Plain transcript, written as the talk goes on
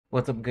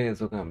What's up guys,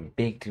 welcome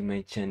back to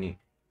my channel,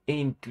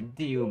 and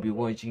today we'll be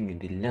watching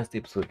the last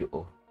episode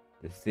of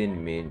the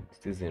Sandman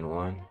season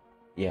 1.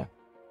 Yeah,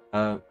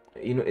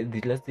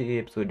 the last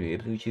episode,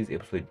 which is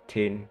episode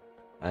 10,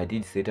 I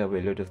did set up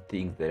a lot of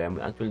things that I'm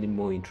actually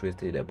more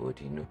interested about.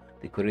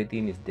 The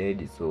Corinthian is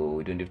dead, so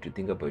we don't have to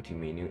think about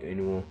him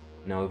anymore.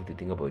 Now we have to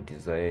think about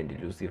Desire and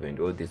Lucifer and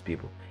all these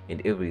people,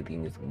 and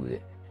everything is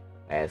good.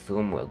 I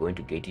assume we're going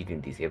to get it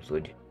in this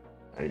episode,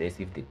 unless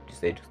if they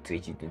decide to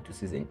stretch it into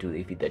season 2,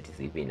 if that is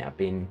even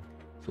happening.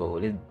 So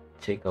let's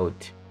check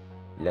out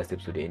last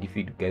episode, and if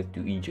you guys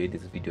do enjoy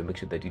this video, make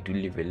sure that you do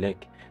leave a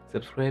like,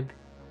 subscribe,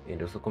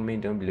 and also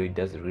comment down below. It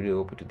does really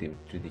help to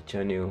the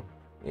channel.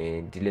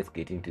 And let's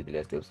get into the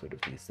last episode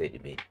of this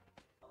Sandman.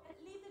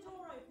 Leave the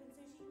door open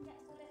so she can get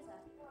to the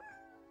litter.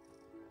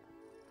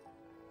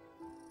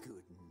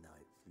 Good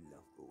night,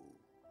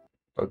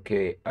 Fluffball.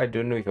 Okay, I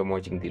don't know if I'm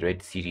watching the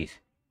right series.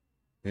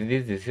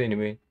 This is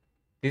anime.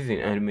 This is an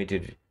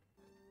animated.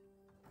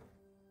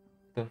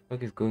 What the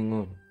fuck is going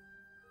on?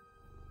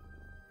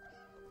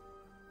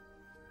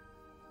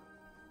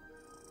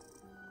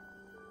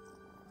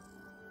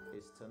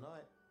 It's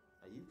tonight.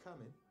 Are you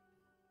coming?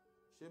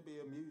 Should be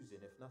amusing,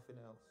 if nothing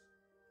else.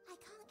 I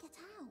can't get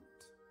out.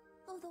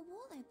 All the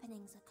wall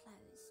openings are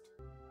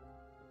closed.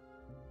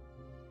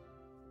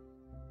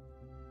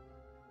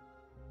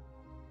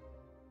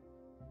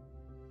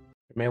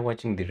 Am I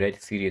watching the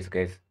right series,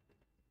 guys?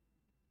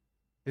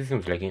 This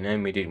seems like an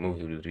animated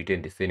movie will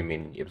return the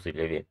Sandman in episode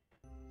 11.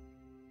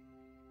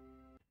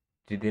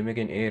 Did they make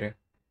an error?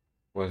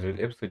 Was it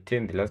episode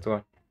 10 the last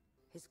one?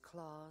 His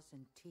claws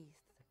and teeth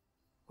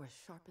were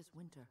sharp as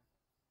winter.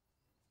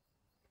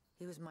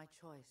 He was my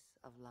choice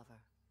of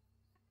lover.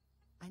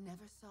 I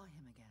never saw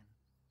him again,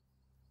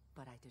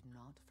 but I did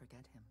not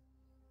forget him.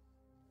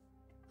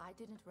 I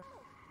didn't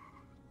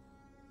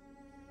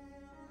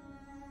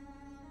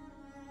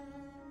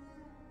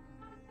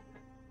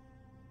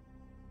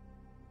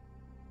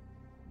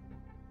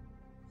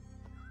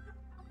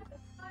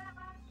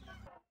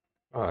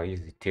Ah,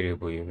 is it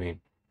terrible, you mean?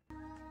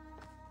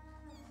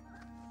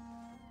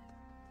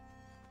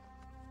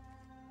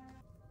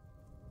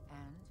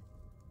 And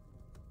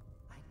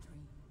I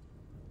dreamed.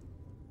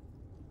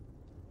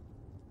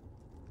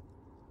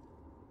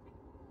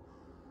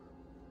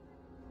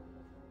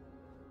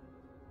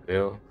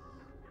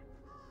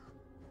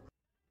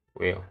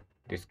 Well,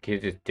 this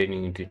kid is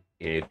turning into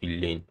a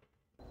villain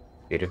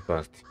very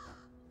fast.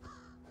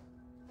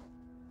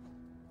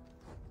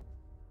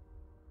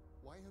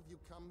 Why have you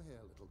come here,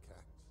 little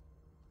cat?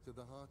 To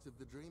the heart of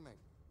the dreaming.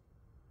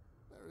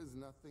 There is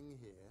nothing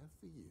here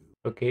for you.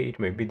 Okay, it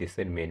might be the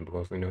Sandman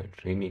because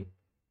dreaming.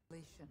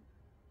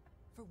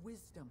 For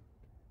wisdom.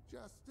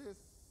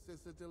 Justice is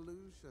a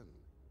delusion,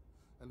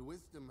 and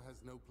wisdom has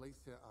no place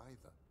here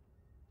either.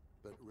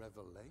 But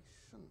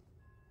revelation,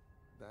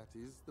 that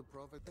is the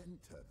prophet.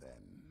 Enter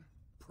then,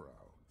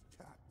 proud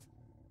cat.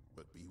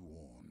 But be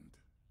warned,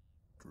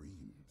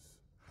 dreams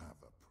have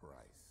a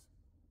price.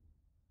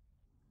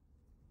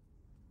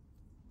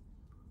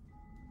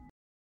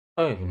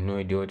 I have no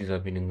idea what is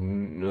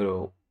happening,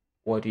 no,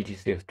 what it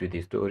says to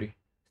the story.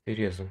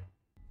 Seriously.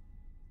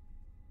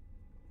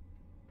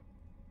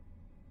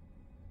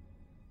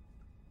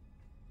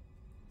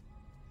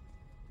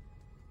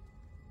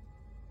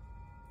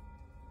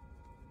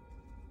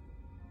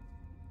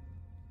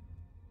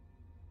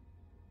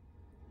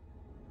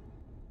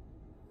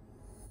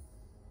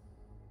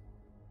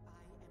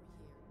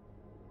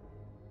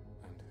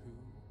 And who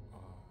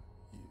are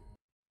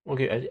you?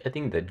 Okay, I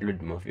think that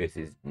Lord Morpheus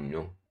is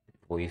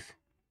voice.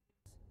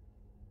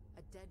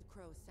 A dead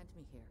crow sent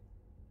me here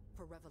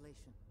for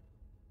revelation.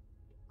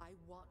 I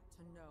want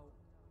to know,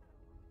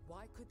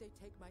 why could they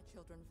take my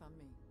children from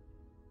me?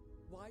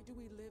 Why do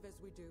we live as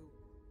we do?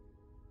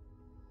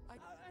 Oh,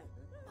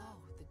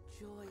 the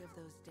joy of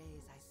those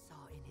days I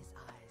saw in his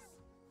eyes.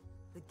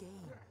 The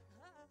game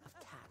of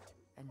cat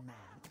and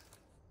man.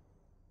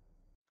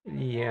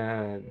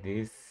 Yeah,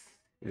 this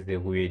is a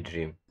weird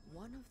dream.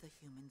 One of the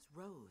humans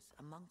rose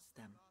amongst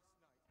them.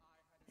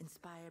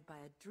 Inspired by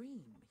a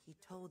dream, he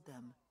told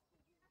them,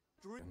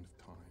 End of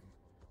time,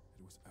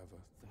 it was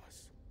ever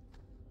thus.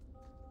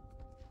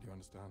 Do you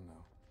understand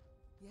now?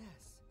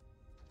 yes,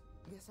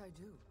 yes I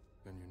do.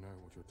 Then you know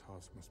what your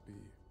task must be,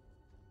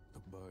 the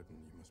burden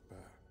you must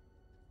bear.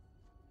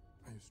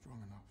 Are you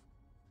strong enough?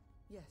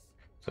 Yes,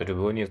 So to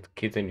be honest,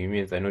 kids and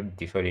humans are not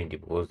different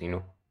because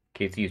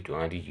kids used to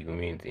hunt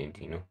humans and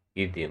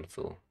eat them,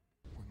 so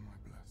With my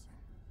blessing.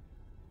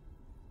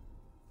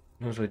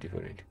 not so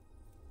different.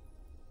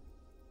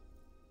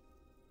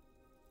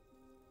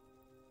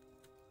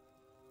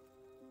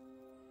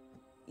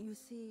 you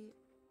see,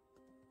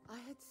 I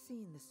had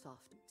seen the soft.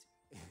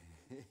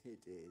 It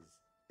is.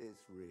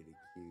 It's really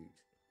cute.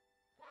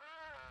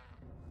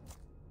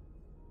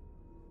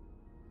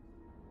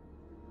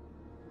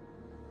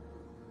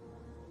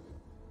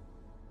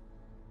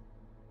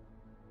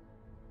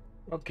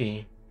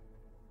 Okay.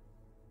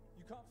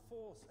 You can't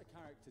force a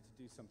character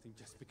to do something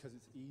just because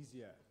it's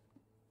easier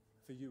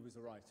for you as a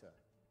writer.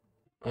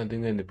 I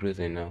think I'm in the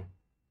prison now.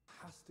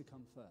 has to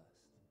come first.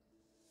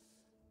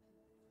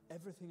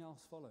 Everything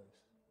else follows.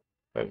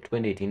 From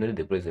 2018, not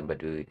the present,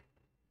 but you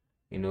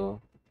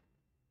know,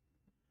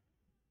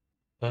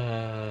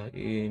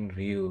 in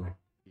Rio.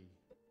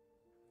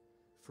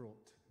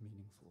 Fraught,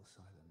 meaningful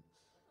silence.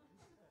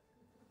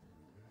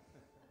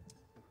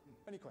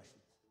 Any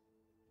questions?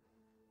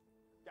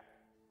 Yeah.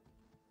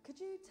 Could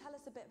you tell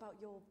us a bit about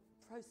your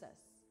process?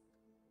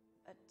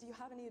 Do you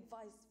have any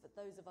advice for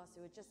those of us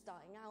who are just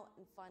starting out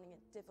and finding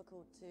it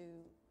difficult to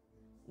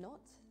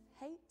not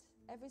hate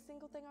every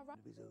single thing I write?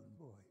 Of his own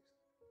voice.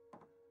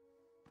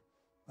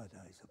 But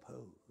I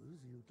suppose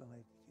you'd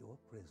like your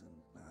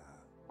present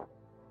now.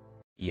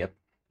 Yep,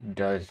 it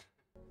does.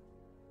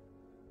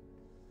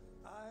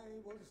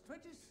 I was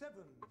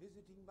 27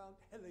 visiting Mount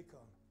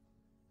Helicon,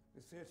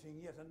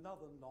 researching yet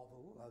another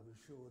novel I was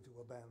sure to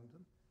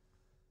abandon.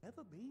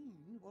 Never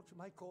been what you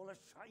might call a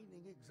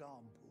shining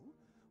example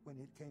when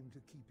it came to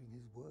keeping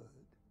his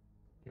word.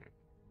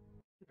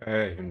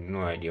 I have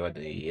no idea what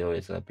the hell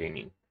is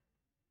happening.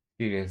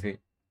 Seriously.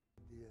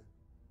 Dear,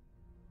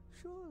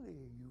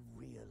 surely you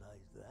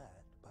realize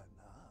that by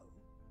now.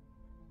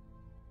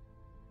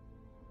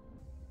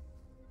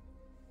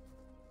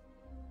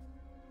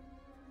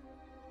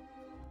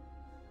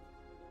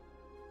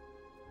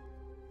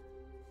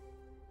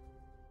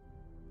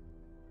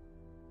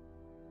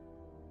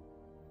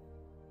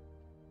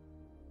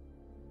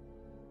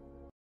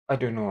 I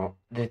don't know.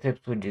 This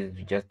episode is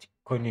just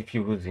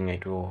confusing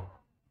at all.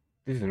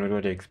 This is not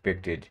what I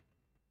expected.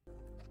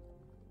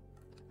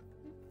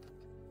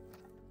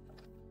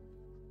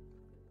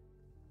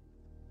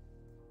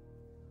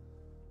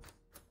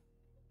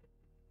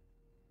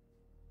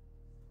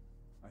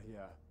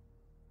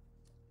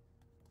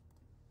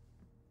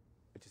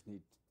 I just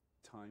need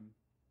time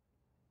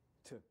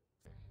to...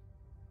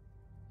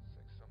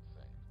 Say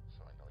something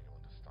so I know you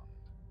understand.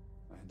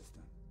 I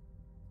understand.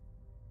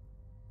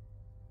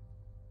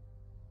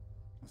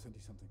 I'll send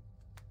you something.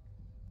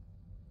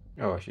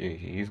 Oh,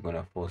 he's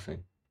gonna force it.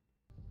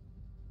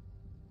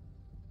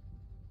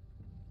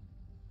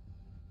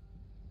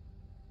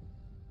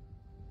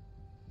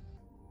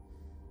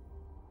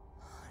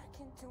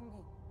 Hearken to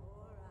me.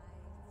 All right.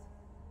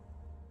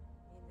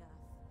 Enough,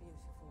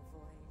 beautiful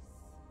voice.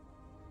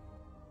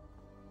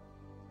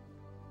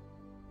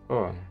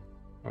 Oh,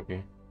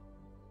 okay.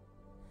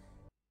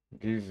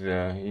 This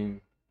in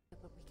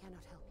But we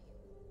cannot help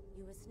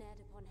you. You were snared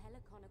upon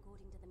Helicon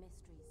according to the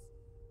mysteries.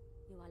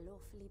 You are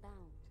lawfully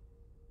bound.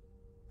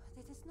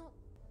 But it is not...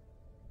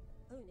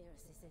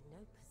 Oneirus is in no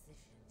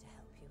position to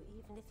help you,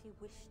 even if he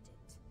wished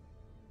it.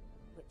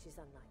 Which is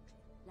unlikely.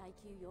 Like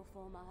you, your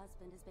former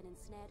husband has been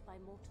ensnared by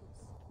mortals.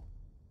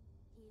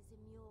 He is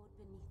immured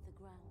beneath the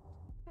ground.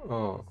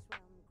 oh, This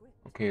realm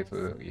gripped okay, by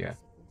so yeah,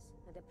 sickness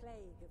and a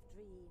plague of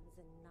dreams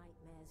and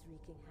nightmares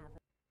wreaking havoc.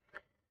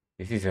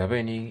 this is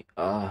happening.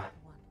 One.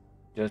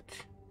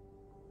 Just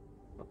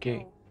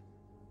okay. Oh,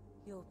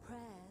 Your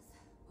prayers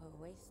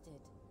were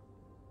wasted.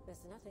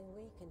 There's nothing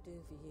we can do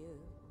for you.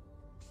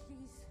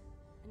 please,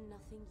 and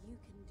nothing you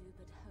can do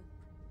but hope.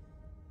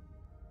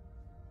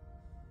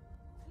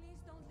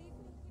 Please don't leave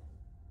me here.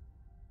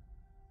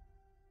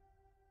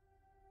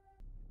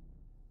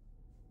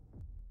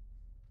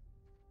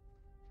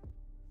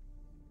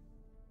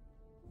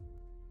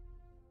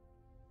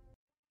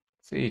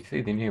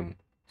 Say the name.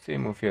 Say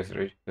Morpheus,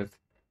 right? That's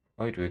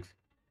how it works.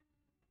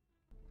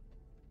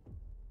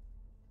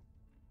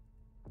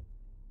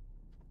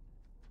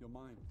 You're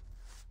mine.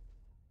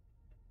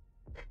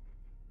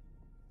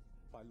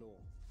 By law.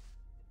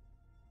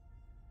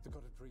 The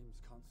god of dreams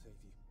can't save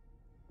you.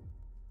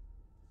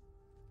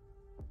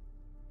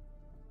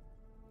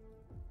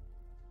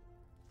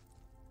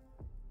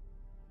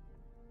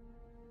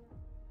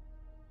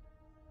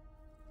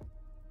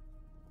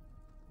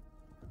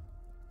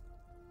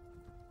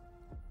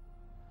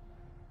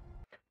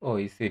 Oh,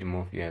 he said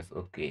Morpheus.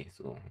 Okay,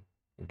 so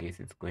I guess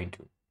it's going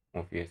to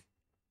Morpheus.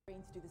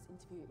 Agreeing to do this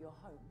interview at your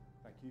home.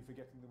 Thank you for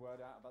getting the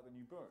word out about the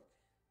new book.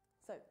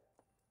 So,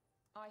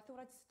 I thought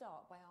I'd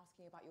start by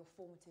asking about your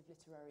formative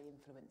literary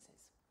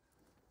influences.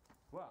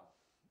 Well,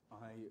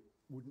 I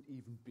wouldn't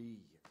even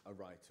be a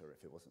writer if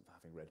it wasn't for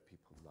having read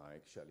people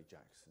like Shirley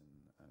Jackson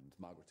and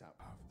Margaret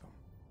Atwood. Have them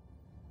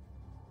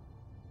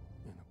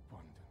in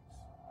abundance.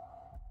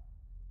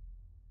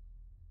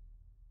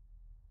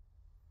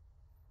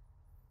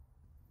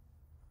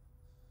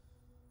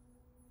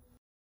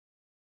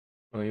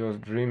 Oh, he was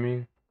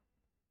dreaming.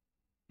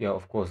 Yeah,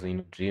 of course,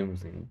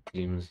 dreams and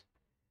dreams.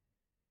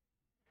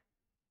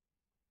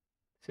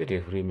 Said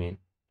every man.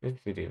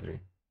 Just said every.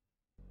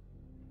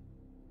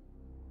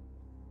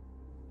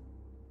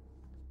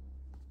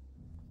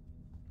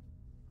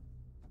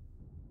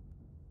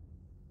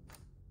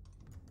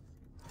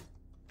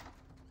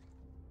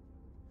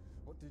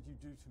 What did you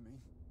do to me?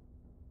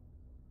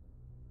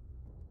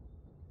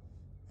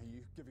 Are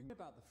you giving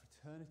about the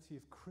fraternity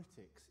of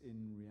critics in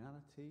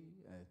reality?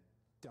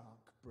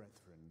 Dark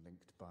brethren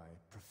linked by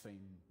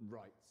profane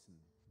rites and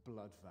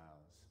blood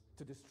vows.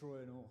 To destroy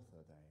an author,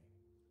 they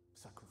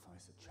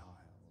sacrifice a child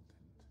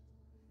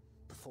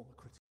and perform a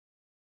critical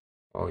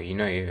Oh, you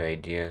know, you have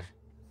ideas.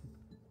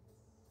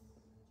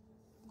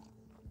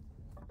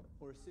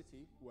 Or a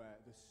city where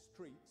the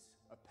streets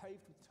are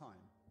paved with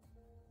time.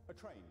 A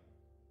train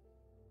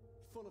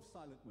full of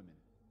silent women,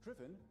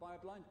 driven by a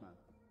blind man.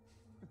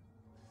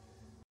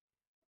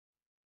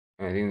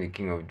 I think the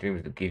King of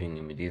Dreams is giving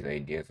him these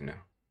ideas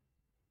now.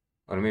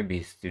 Or maybe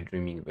he's still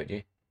dreaming, but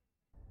yeah.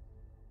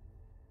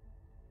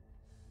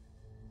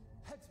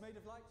 Heads made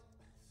of light.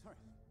 Sorry.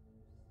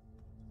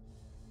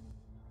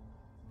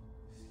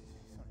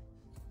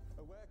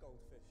 A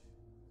were-goldfish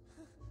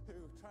who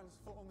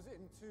transforms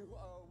into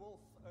a wolf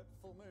at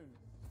full moon.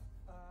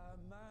 A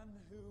man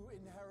who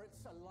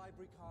inherits a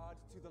library card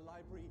to the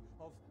Library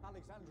of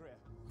Alexandria.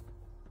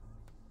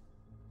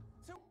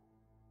 So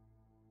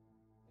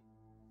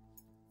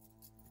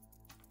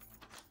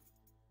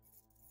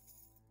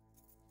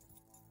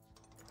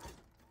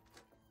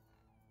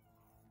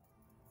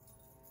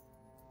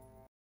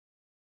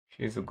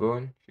She's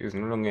gone. She's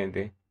no longer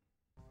there.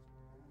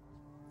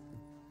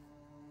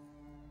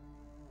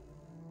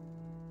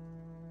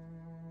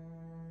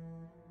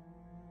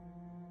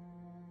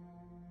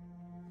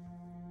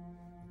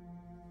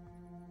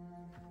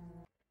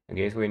 I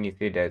guess when he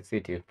said that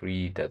city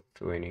free, that's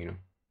when, you know,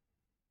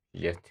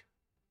 he just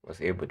was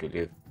able to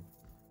live.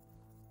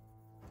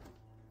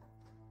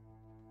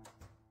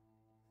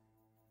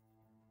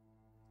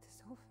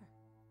 It's over.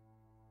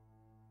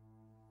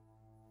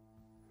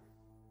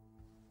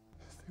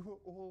 they were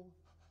all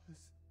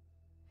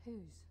Whose?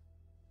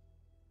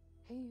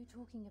 Who are you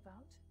talking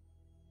about?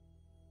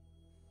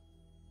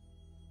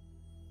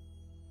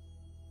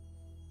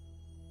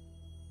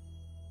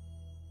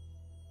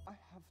 I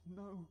have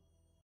no.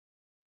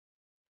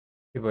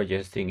 People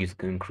just think he's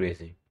going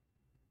crazy.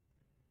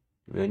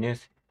 To be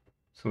honest,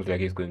 seems like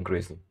he's going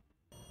crazy.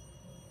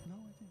 No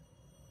idea.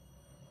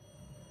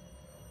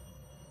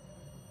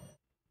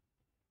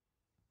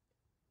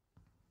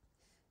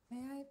 May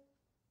I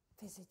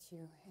visit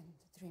you in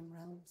the dream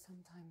realm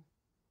sometime?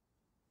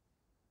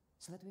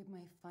 So that we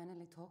may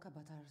finally talk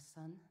about our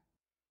son?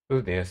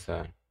 Who's their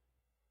son?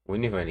 We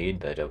never need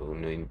that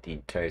in the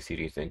entire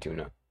series until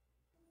now.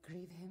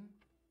 Grieve him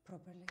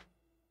properly?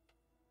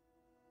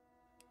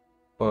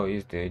 Oh,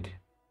 he's dead.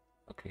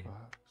 Okay.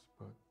 Perhaps,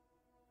 but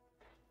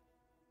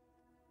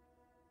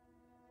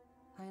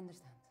I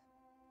understand.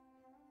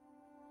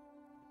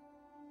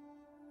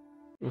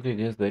 Okay,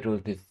 guys, that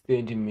was the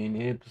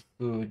Sandman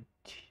episode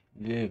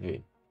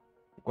 11.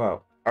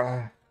 Wow.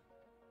 I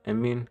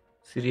mean,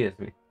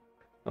 seriously,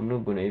 I'm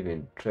not gonna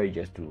even try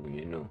just to,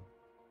 you know.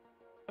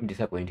 I'm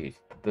disappointed.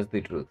 That's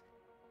the truth.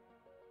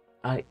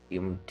 I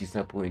am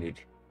disappointed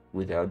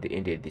without the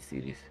end of the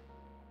series.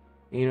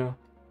 You know,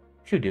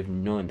 should have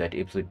known that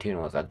episode 10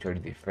 was actually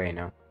the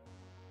final.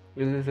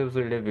 This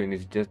episode 11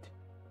 is just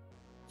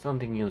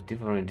something else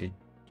different,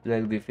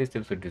 like the first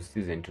episode of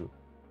season 2.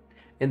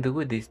 And the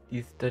way they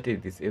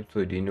started this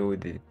episode, you know,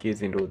 with the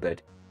kids and all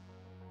that.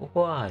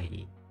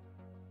 Why?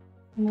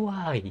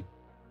 Why?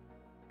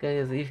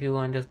 Guys, if you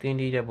understand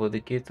it about the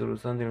kids or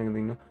something like that,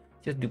 you know,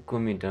 just do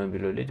comment down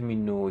below. Let me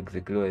know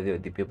exactly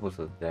what the purpose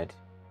of that.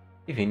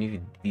 Even if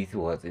this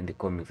was in the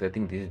comics, I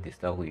think this is the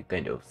stuff we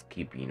kind of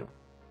skip, you know.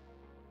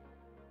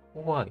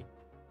 Why?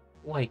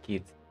 Why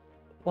kids?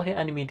 Why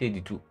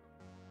animated too?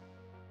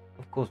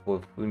 Of course,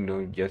 for you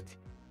know, just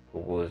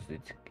because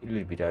it's a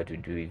little bit hard to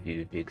do if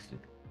you fix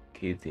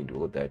kids and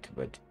all that,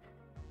 but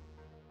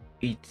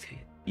it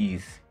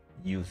is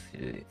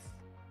useless.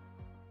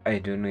 I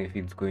don't know if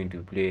it's going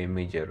to play a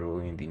major role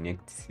in the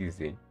next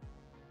season,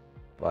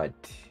 but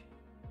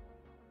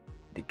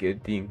the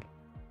kid thing,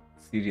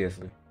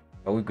 seriously,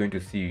 are we going to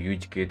see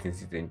huge kids in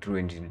season 2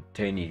 and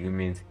tiny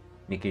humans,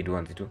 naked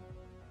ones too?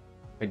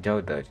 I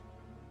doubt that.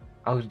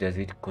 How does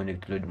it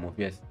connect Lord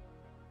Morpheus?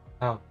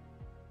 How?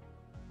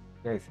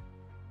 Guys,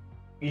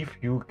 if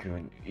you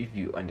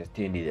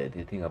understand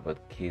the thing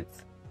about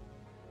kids,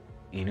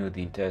 you know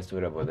the entire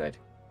story about that,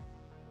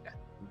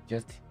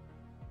 just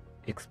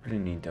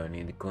explain it down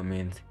in the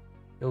comments.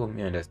 Help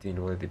me understand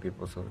what the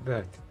purpose of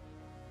that.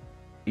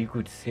 You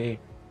could say,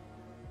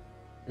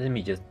 let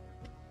me just,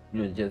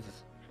 you know, just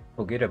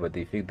forget about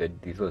the fact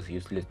that this was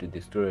useless to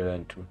the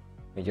storyline too,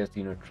 and just,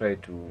 you know, try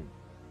to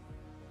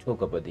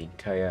talk about the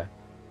entire,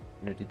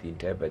 not the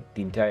entire, but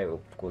the entire,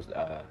 of course,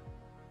 the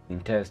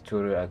entire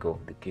story arc of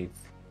the kids.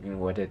 You know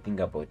what I think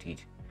about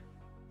it.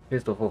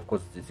 First of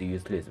course, it's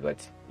useless,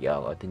 but yeah,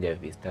 I think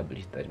I've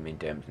established that many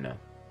times now.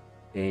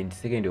 And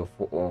second of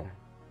all,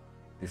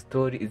 the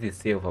story is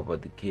itself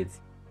about the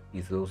kids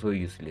is also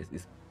useless.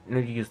 It's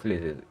not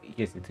useless.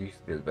 Yes, it's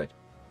useless, but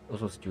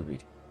also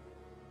stupid.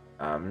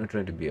 I'm not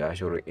trying to be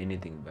harsh or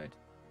anything, but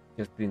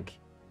just think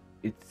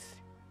it's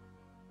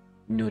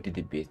not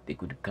the best they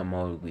could come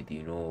out with,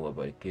 you know,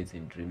 about kids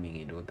and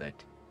dreaming and all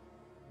that.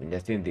 I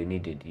understand they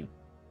needed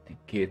the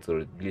kids,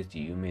 or at least the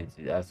humans,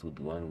 us would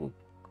one who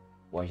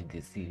watch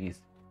the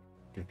series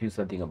to feel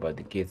something about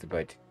the kids,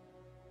 but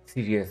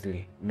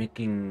seriously,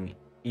 making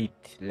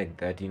it like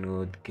that, you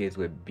know, the kids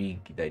were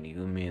big than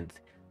humans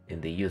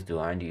and they used to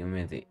hunt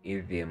humans and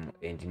eat them,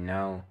 and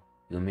now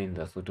humans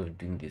are sort of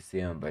doing the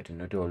same, but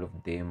not all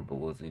of them,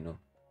 because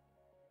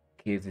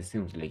kids, it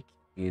seems like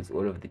kids,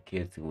 all of the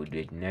kids would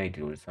at night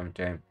or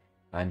sometime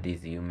hunt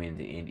these humans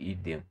and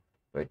eat them.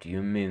 But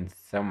humans,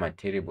 some are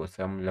terrible,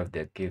 some love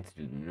their kids,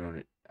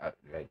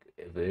 like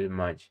very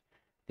much.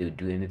 They'll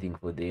do anything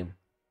for them.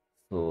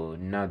 So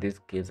now these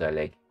kids are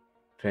like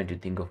trying to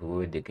think of a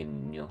way they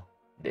can,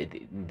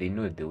 they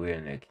know the way,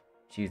 and like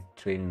she's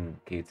training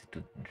kids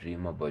to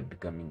dream about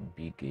becoming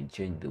big and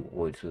change the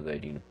world so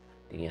that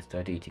they can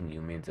start eating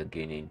humans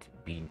again and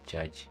be in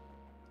charge.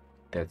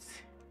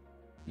 That's,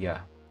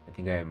 yeah, I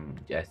think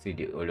I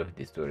said all of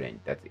the story, and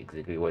that's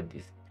exactly what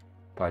this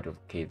part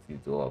of kids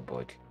is all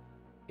about.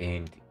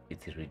 And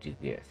it's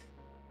ridiculous.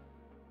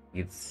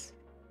 It's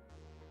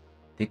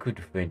They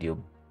could find a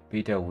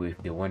better way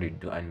if they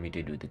wanted to do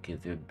animated with the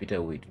kids, a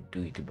better way to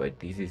do it, but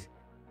this is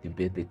the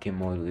best they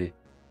came out with.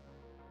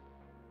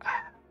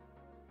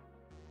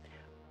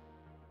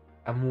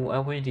 I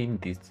went in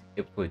this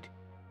episode,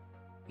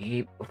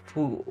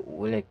 full,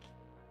 like,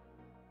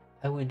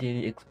 I went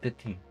in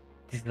expecting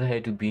this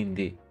guy to be in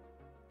there.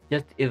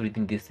 Just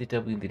everything they set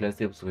up in the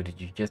last episode,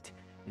 you just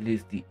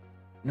release the.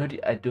 Not,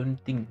 I don't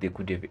think they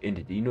could have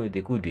ended.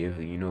 They could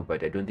have,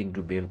 but I don't think it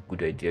would be a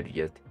good idea to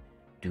just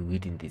do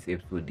it in this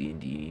episode,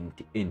 end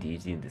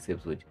it in this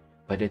episode.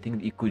 But I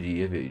think it could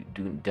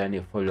have done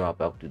a follow up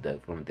after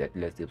that from that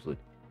last episode.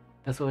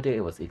 That's what I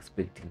was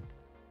expecting.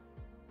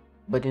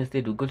 But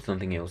instead, we got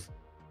something else.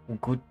 We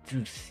got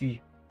to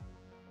see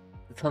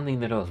something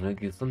that was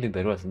like something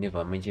that was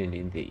never mentioned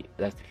in the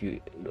last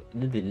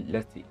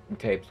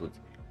entire episodes.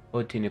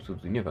 Or 10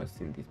 episodes, we never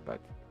seen this part.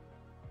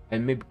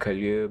 And maybe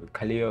Kalia,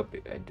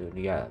 I don't,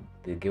 yeah,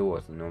 the girl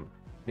was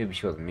maybe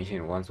she was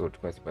mentioned once or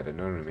twice, but I don't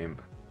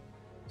remember.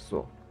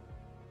 So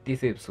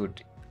this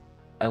episode,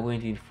 I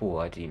went in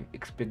forward in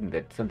expecting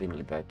that something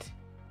like that,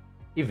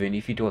 even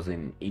if it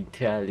wasn't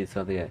entirely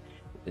something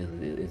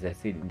as I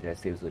said in the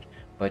last episode,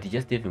 but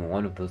just having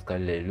one of those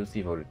colors like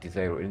Lucifer or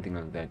Desire or anything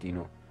like that,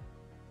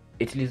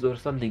 at least, or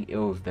something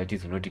else that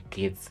is not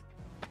kids,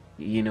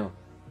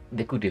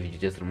 they could have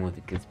just removed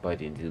the kids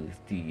part and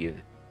still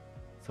give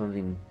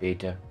something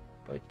better.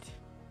 But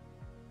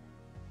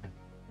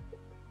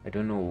I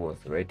don't know who was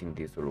writing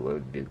this or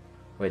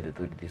why they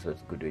thought this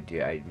was a good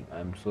idea.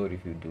 I'm sorry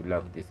if you do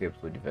love this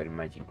episode very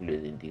much,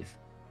 including this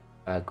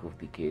arc of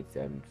the kids.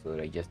 I'm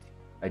sorry,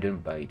 I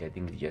don't buy it. I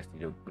think it's just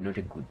not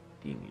a good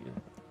thing.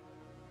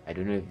 I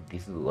don't know if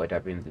this is what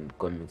happens in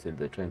comics and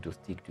they're trying to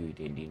stick to it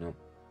and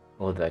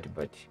all that,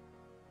 but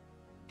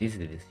this is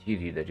the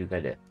series that you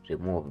gotta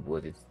remove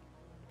because it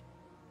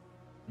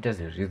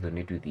doesn't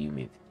resonate with the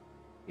image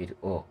at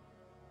all.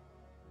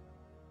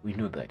 We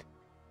know that.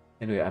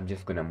 Anyway, I'm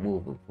just gonna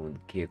move from the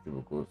kids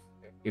because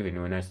even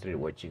when I started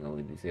watching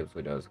with this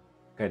episode, I was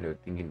kind of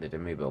thinking that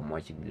maybe I'm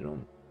watching the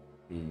wrong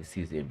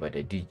season, but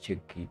I did check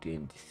it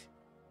and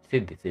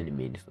said the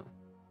Sandman. So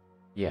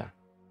yeah,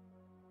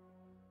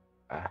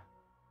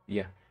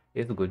 yeah.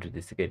 Let's go to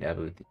the second half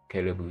with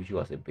Caleb, which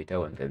was a better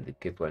one than the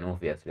kids one.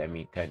 Obviously, I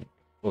mean,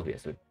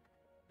 obviously,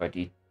 but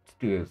it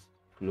still has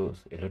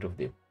flaws, a lot of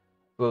them.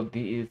 So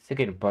the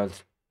second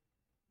part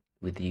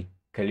with the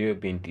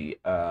Caleb and the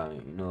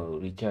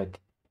Richard,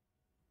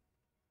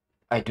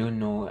 I don't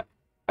know.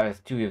 I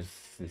still have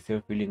the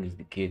same feeling as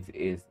the kids.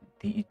 It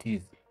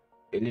is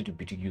a little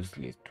bit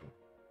useless too.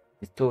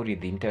 The story,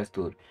 the entire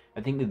story.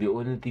 I think the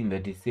only thing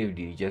that is saved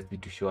is just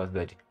to show us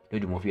that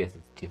Lord Morpheus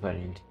is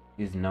different.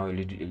 He's now a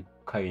little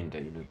kind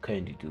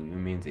to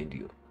humans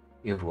and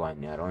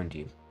everyone around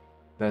him.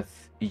 It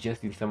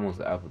just in someone's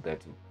up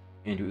that,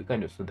 and we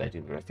kind of saw that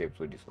in the last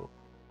episode. So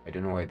I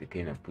don't know why they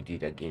kind of put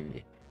it again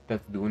there.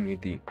 That's the only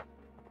thing.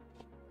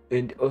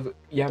 And also,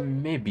 yeah,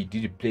 maybe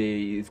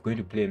it's going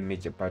to play a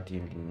major part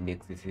in the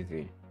next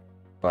season.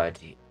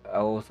 But I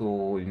also,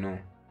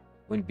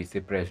 won't be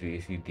surprised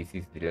if this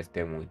is the last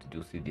time we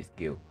do see this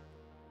girl.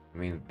 I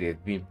mean,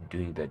 they've been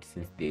doing that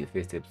since the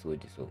first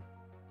episode, so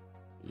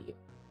yeah,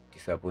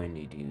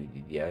 disappointed.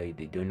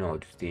 They don't know how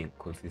to stay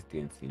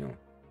consistent.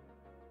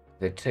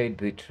 They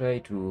try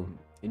to,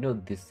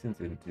 this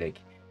season, like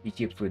each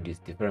episode is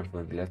different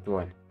from the last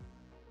one.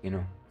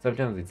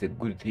 Sometimes it's a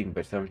good thing,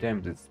 but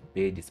sometimes it's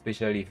bad,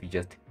 especially if you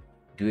just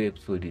do an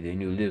episode,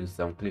 then you leave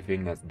some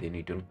cliffhangers, then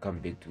you don't come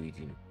back to it,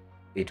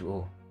 at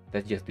all.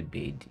 That's just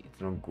bad. It's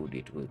not good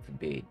at all. It's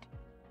bad.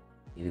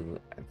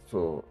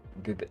 So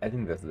I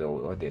think that's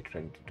what they're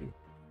trying to do.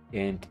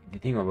 And the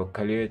thing about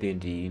Khaled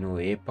and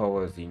her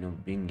powers,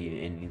 being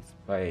and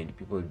inspire and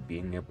people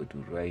being able to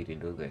write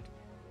and all that.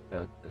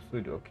 That's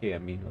good. Okay, I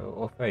mean,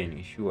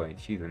 fine, sure.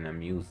 She's an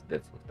amuse.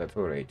 That's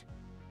all right.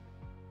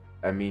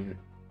 I mean,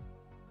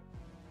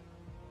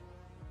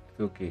 it's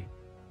okay.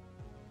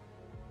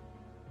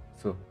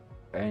 So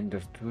I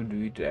understood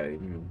it. I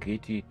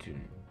get it.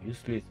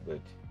 Useless,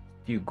 but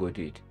still got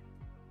it.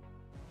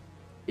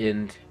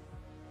 And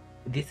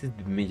this is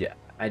the major.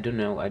 I don't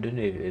know if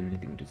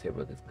anything to say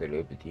about the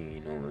Skywalker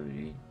thing.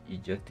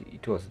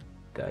 It was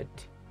that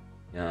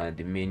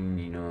the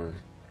main,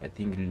 I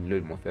think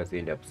Lord Morpheus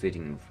ended up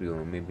setting him free,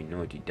 or maybe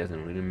not. It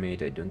doesn't really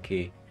matter. I don't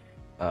care.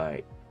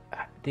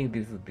 I think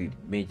this is the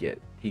major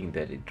thing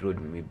that it drew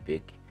me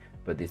back.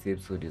 But this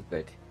episode is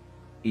that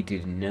it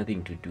did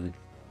nothing to do with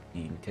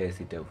the entire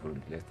setup from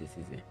the last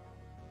season.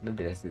 Not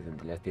the last season,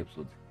 the last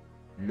episodes.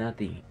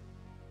 Nothing.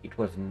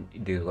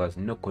 There was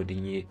no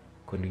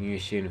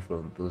continuation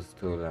from those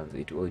storylines.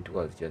 It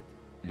was just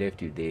left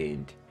there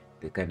and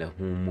they kind of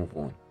move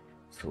on.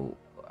 So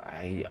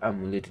I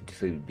am a little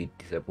bit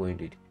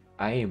disappointed.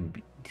 I am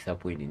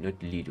disappointed,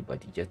 not little,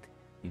 but just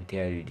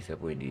entirely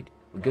disappointed.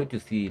 We get to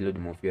see a lot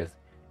more fears,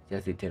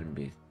 just a turn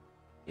base,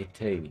 a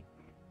tiny.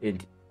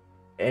 And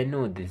I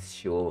know this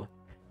show,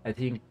 I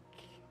think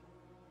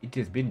it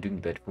has been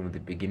doing that from the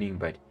beginning,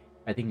 but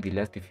I think the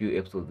last few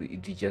episodes,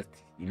 it just,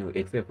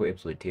 except for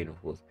episode 10,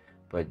 of course,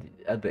 but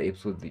the other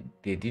episodes,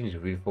 they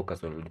didn't really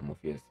focus on Lord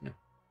Morpheus,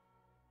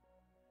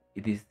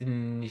 This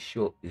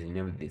show is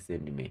named The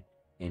Sandman,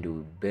 and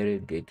we barely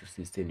get to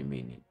see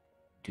Sandman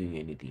doing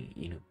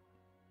anything,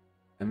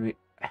 I mean,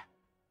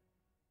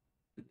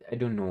 I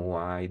don't know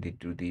why they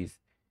do this.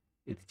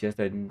 It's just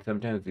that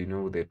sometimes, they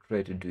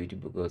try to do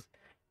it because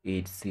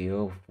it's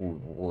helpful,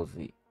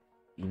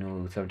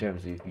 because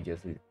sometimes if you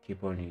just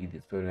keep on the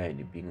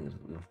storyline being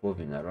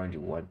revolving around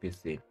one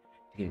person, it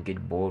can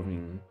get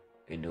boring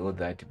and all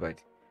that.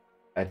 But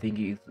I think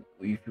if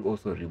you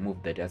also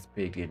remove that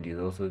aspect and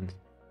you also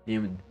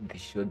name the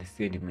show The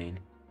Sandman,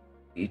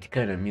 it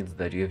kind of means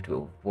that you have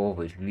to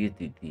evolve at least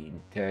the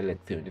entire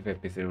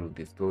 75% of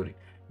the story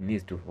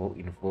needs to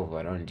involve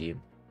around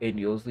him, and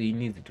he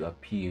needs to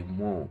appear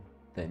more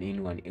than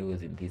anyone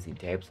else in these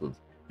entire episodes.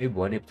 Maybe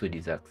one episode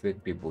is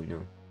acceptable,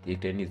 the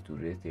actor needs to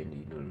rest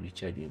and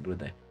recharge and all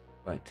that.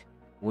 But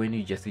when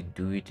you just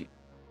do it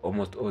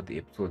almost all the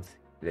episodes,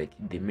 like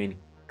the main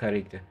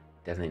character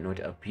does not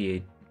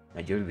appear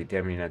majority of the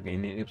time in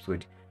an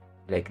episode,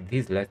 like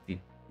these last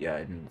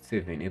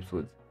 7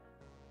 episodes,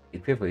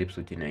 except for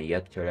episode 10, he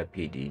actually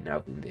appeared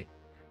enough in there.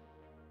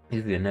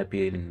 This is an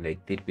appearing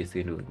like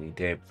 30% of the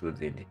entire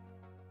episodes, and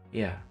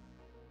yeah,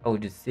 I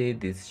would say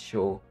this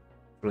show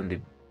from the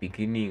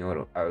beginning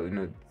or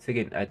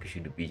second arc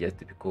should be just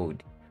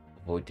called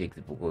Vortex,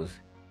 because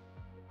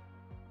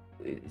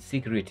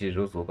Secret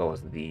Rosewalker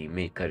was the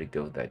main character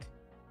of that.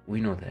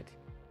 We know that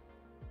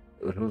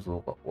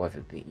Rosewalker was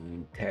the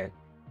main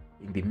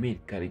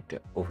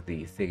character of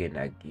the second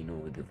arc,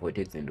 the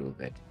Vortex and all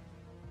that.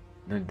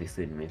 Not the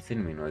Sandman.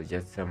 Sandman was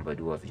just somebody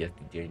who was just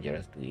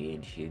dangerous to her,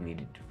 and she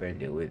needed to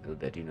find a way so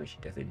that she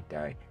doesn't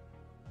die.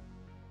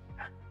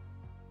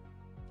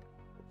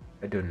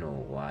 I don't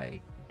know why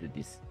do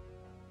this.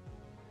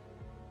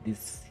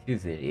 This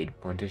season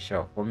had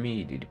potential. For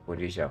me, it did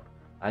potential.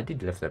 I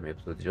did love some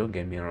episodes, don't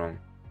get me wrong.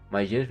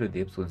 Majority of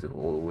the episodes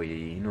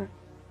were,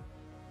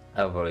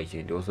 average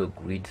and also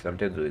great.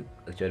 Sometimes were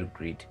actually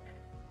great,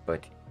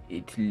 but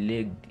it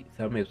lagged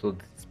some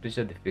episodes,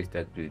 especially the first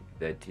act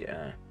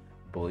that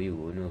boy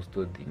who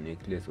stole the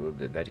necklace or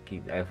that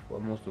kid. I've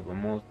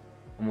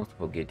almost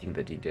forgetting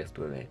that entire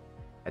storyline.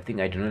 I think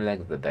I do not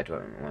like that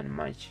one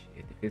much.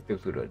 The first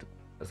episode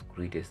was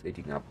great at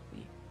setting up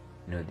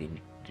the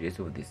rest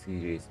of the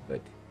series,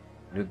 but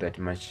not that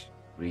much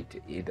great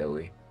either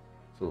way.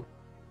 So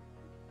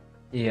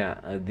yeah,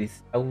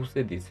 I would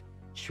say this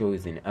show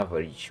is an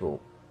average show.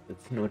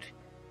 It's not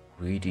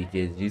great. It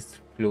has these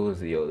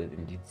flaws,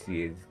 and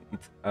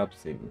its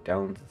ups and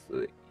downs.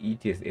 So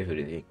it has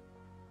everything.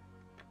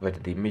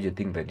 But the major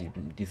thing that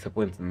it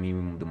disappoints me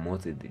the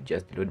most is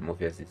just Lord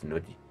Morpheus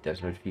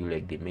does not feel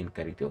like the main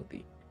character of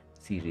the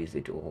series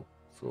at all.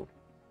 So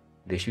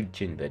they should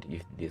change that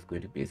if there's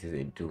going to be a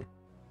season 2.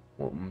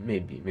 Or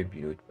maybe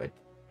not, but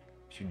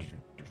should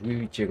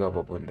really check up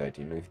upon that,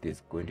 if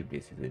there's going to be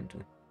a season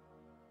 2.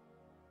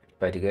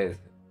 But guys,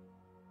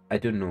 I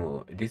don't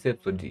know, this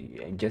episode,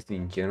 just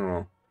in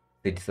general,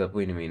 the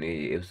disappointment in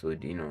the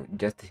episode,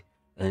 just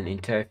an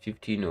entire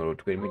 15 or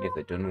 20 minutes,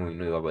 I don't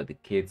know about the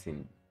kids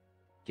and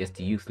just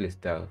useless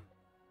stuff,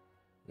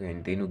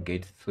 and then we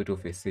get sort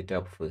of a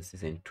setup for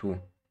season 2.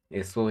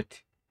 A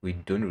sort we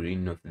don't really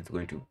know if it's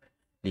going to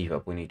live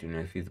upon it,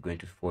 if it's going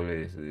to follow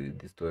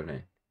the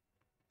storyline.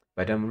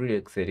 But I'm really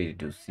excited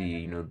to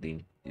see,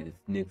 this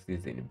next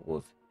season,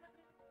 because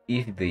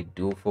if they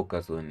do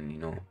focus on,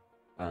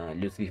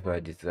 Lucifer,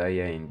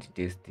 desire, and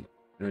destiny,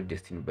 not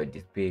destiny, but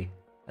despair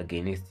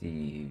against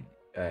the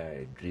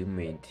dream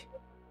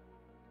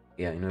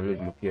and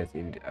Lord Morpheus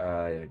and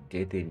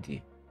death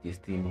and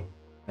destiny,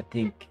 I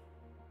think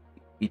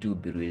it will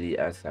be really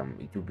awesome.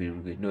 It will be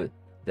really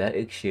the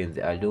actions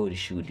alone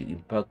should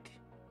impact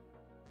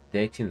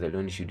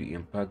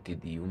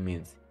the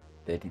humans,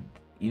 that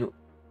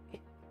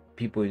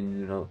people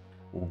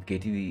will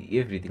get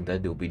everything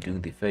that they'll be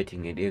doing, the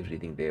fighting and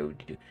everything they will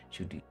do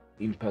should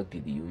impact the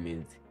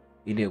humans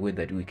in a way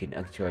that we can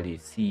actually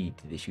see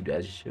it. They should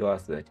show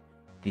us that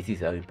this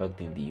is how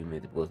impacting the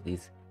humans, because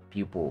these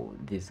people,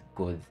 these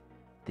gods,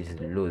 these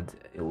lords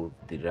of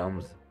the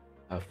realms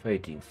are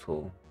fighting.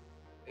 So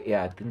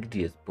yeah, I think it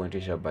is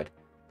potential, but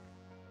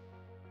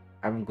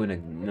I'm gonna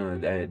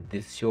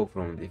this show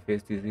from the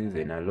first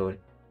season alone,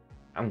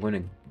 I'm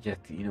gonna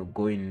just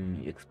go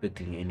in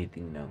expecting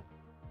anything now.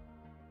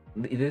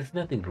 there's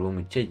nothing wrong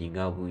with changing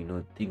up,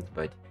 things,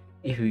 but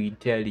if you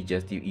entirely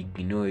just you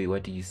ignore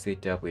what you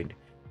set up and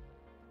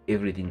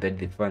everything that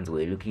the fans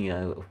were looking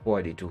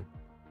forward to,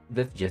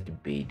 that's just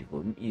bad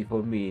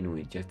for me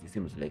anyway. It just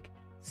seems like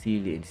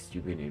silly and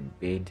stupid and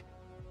bad.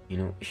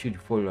 You should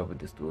follow up with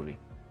the story,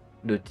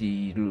 not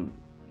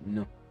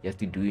just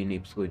to do an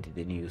episode,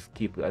 then you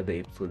skip other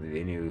episodes,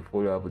 then you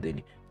follow up,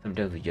 then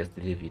sometimes we just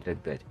leave it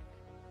like that.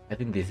 I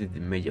think this is the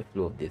major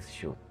flaw of this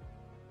show,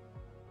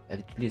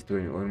 at least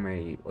on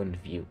my own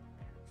view.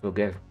 So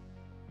guys,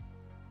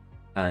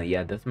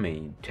 yeah, that's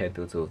my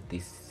titles of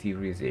this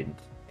series and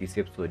this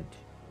episode.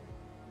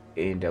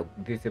 And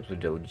this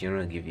episode I would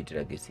generally give it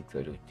like a 6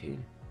 out of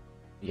 10.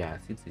 Yeah,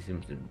 6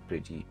 seems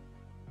pretty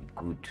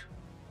good.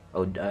 I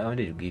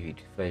wanted to give it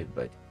 5,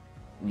 but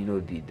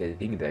the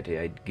thing that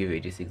I'd give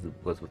it a 6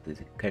 because of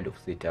this kind of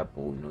setup,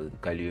 or the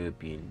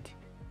Calliope and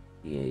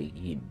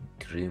he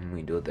dream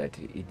and all that.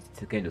 It's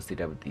the kind of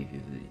setup the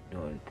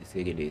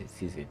second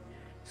season,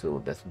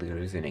 so that's the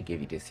reason I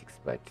gave it a 6.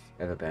 But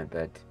other than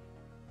that,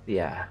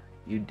 yeah,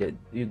 you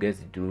guys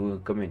do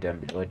comment down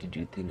below. What did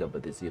you think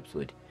about this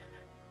episode?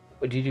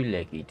 Or did you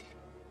like it?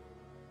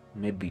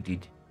 Maybe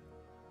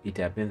it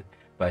happened,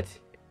 but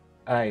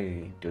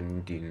I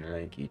didn't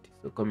like it.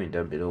 So comment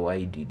down below,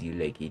 why did you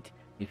like it?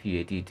 If you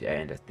hate it, I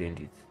understand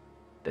it,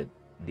 that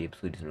the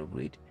episode is not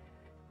great.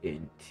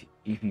 And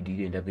if you did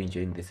end up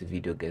enjoying this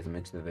video, guys,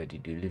 make sure that you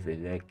do leave a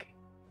like,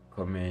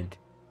 comment,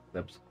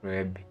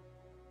 subscribe.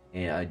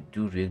 And I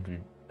do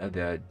read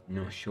other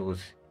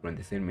shows from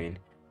the Sandman,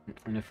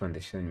 not from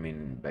the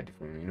Sandman, but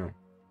from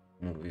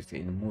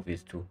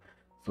movies too.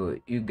 So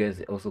you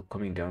guys also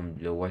comment down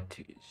below, what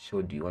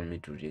show do you want me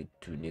to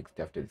react to next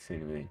after the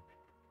Sandman.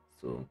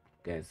 So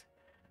guys,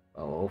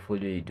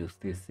 hopefully you do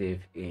stay safe,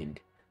 and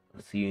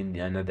I'll see you in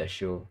another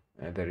show,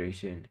 another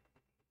reaction,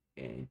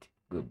 and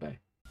goodbye.